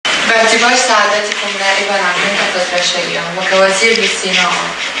باعتبار سعادتكم نائبا عن منطقة رشيا وكوزير للصناعة،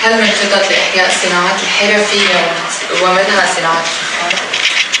 هل من خطط لإحياء الصناعات الحرفية ومنها صناعة الفخار؟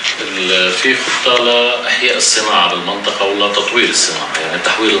 في خطة لإحياء الصناعة بالمنطقة ولا تطوير الصناعة، يعني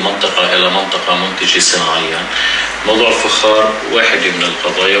تحويل المنطقة إلى منطقة منتجة صناعيا. موضوع الفخار واحد من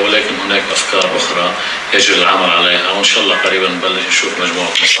القضايا، ولكن هناك أفكار أخرى يجري العمل عليها، وإن شاء الله قريبا نبلش نشوف مجموعة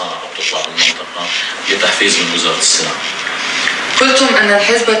مصانع تطلع بالمنطقة لتحفيز من وزارة الصناعة. قلتم أن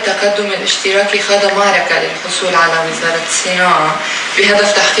الحزب التقدم الاشتراكي خاض معركة للحصول على وزارة الصناعة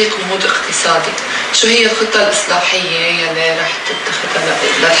بهدف تحقيق نهوض اقتصادي. شو هي الخطة الإصلاحية يلي رح تتخذها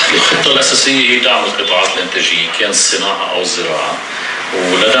لتحقيق؟ الخطة الأساسية هي دعم القطاعات الإنتاجية، كان الصناعة أو الزراعة،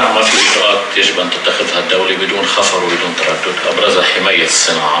 ولدعم ما في إجراءات يجب أن تتخذها الدولة بدون خفر وبدون تردد. أبرزها حماية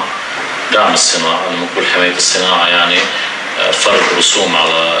الصناعة، دعم الصناعة. لما نقول حماية الصناعة يعني فرض رسوم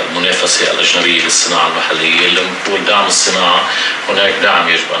على المنافسة الأجنبية للصناعة المحلية. لما نقول دعم الصناعة، هناك دعم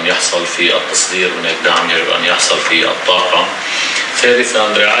يجب أن يحصل في التصدير، هناك دعم يجب أن يحصل في الطاقة.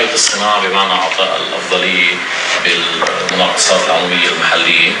 ثالثا رعاية الصناعة بمعنى أعطاء الأفضلية بالمناقصات العمومية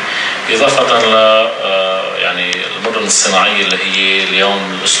المحلية، إضافة ل يعني المدن الصناعية اللي هي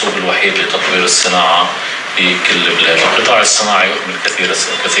اليوم الأسلوب الوحيد لتطوير الصناعة بكل البلاد. القطاع الصناعي يهمل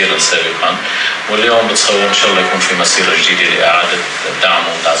كثيرا سابقا، واليوم بتصور ان شاء الله يكون في مسيره جديده لاعاده دعمه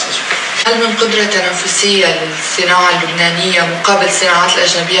وتعزيزه. هل من قدره تنافسيه للصناعه اللبنانيه مقابل الصناعات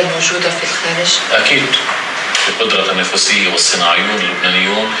الاجنبيه الموجوده في الخارج؟ اكيد في قدره تنافسيه، والصناعيون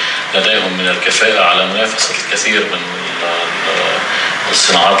اللبنانيون لديهم من الكفاءه على منافسه الكثير من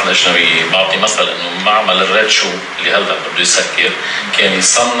الصناعات الاجنبيه. بعطي مثل انه معمل الريد شو اللي هلا بده يسكر كان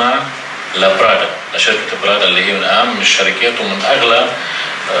يصنع لبرادا، لشركة برادا اللي هي من أهم الشركات ومن أغلى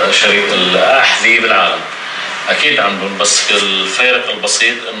شركة الأحذية بالعالم. أكيد عندهم، بس الفارق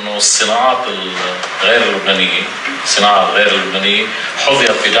البسيط إنه الصناعات الغير اللبنانية، الصناعة الغير اللبنانية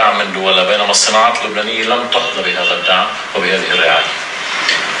حظيت بدعم من دولها، بينما الصناعات اللبنانية لم تحظى بهذا الدعم وبهذه الرعاية.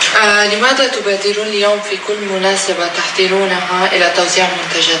 لماذا تبادرون اليوم في كل مناسبة تحضرونها إلى توزيع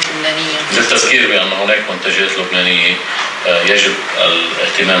منتجات لبنانية؟ للتذكير بأن هناك منتجات لبنانية يجب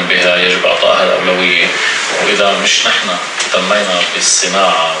الاهتمام بها، يجب إعطائها الأولوية. وإذا مش نحن اهتمينا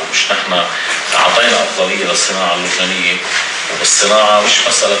بالصناعة ومش نحن أعطينا أفضلية للصناعة اللبنانية، والصناعة مش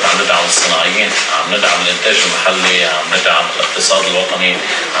مسألة عم ندعم الصناعيين، عم ندعم الإنتاج المحلي، عم ندعم الاقتصاد الوطني،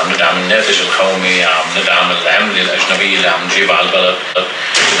 عم ندعم الناتج القومي، عم ندعم العملة الأجنبية اللي عم نجيبها على البلد.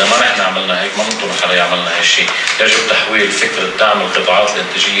 إذا ما نحن عملنا هيك، ما منطبق علينا عملنا هالشيء. يجب تحويل فكرة دعم القطاعات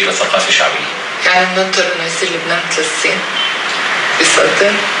الإنتاجية لثقافة شعبية. يعني بننطر إنه يصير لبنان مثل الصين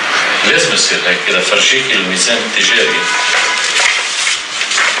بيصدق؟ لازم يصير هيك. إذا فرجيك الميزان التجاري،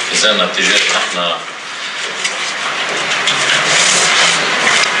 ميزاننا التجاري نحن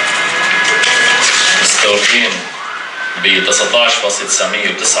مستوردين ب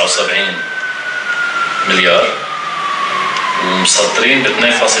 19.979 مليار ومصدرين ب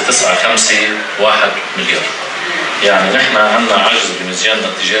 2.951 مليار. يعني نحن عندنا عجز بميزاننا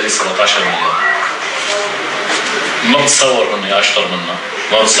التجاري 17 مليار. ما بتصور اني اشطر منا،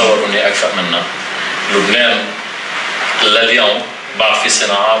 ما بتصور اني اكفأ منا. لبنان لليوم بعد في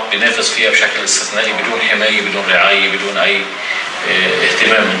صناعات بينافس فيها بشكل استثنائي بدون حمايه، بدون رعايه، بدون اي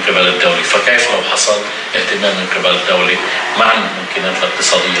اهتمام من قبل الدولة. فكيف لو حصل اهتمام من قبل الدولة؟ ما عندنا ممكنات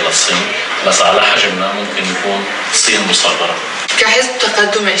اقتصادية للصين، بس على حجمنا ممكن يكون الصين مصغرة. كحزب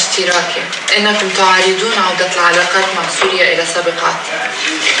تقدم اشتراكي، إنكم تعارضون عودة العلاقات مع سوريا إلى سابقاتها.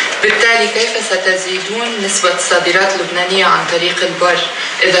 بالتالي كيف ستزيدون نسبة الصادرات اللبنانية عن طريق البر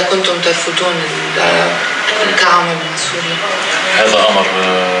إذا كنتم ترفضون التعامل مع سوريا؟ هذا أمر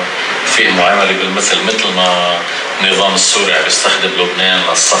فيه معاملة بالمثل، مثل ما النظام السوري عم يستخدم لبنان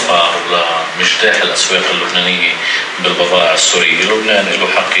للسفر لمجتاح الأسواق اللبنانية بالبضائع السورية. لبنان له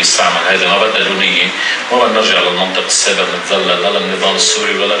حق يستعمل هذه، ما بدنا دونية، ما بدنا نرجع للمنطق السابق نتذلل لا للنظام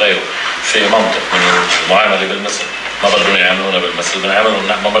السوري ولا غيره. في منطق من المعاملة بالمثل، ما بدهم يعاملونا بالمثل، بنعاملهم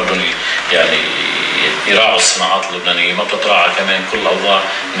نحن، ما بدهم يعني يراعوا الصناعات اللبنانية، ما بتتراعى كمان كل أوضاع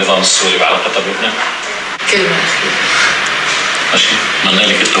النظام السوري بعلاقتها بلبنان. كلمة ماشي، بتمنى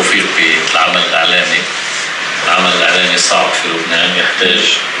لك التوفيق بالعمل الإعلامي. العمل الإعلامي صعب في لبنان،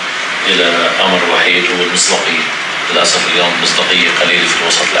 يحتاج إلى أمر وحيد هو المصداقية. للأسف اليوم المصداقية قليلة في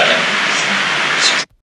الوسط الإعلامي.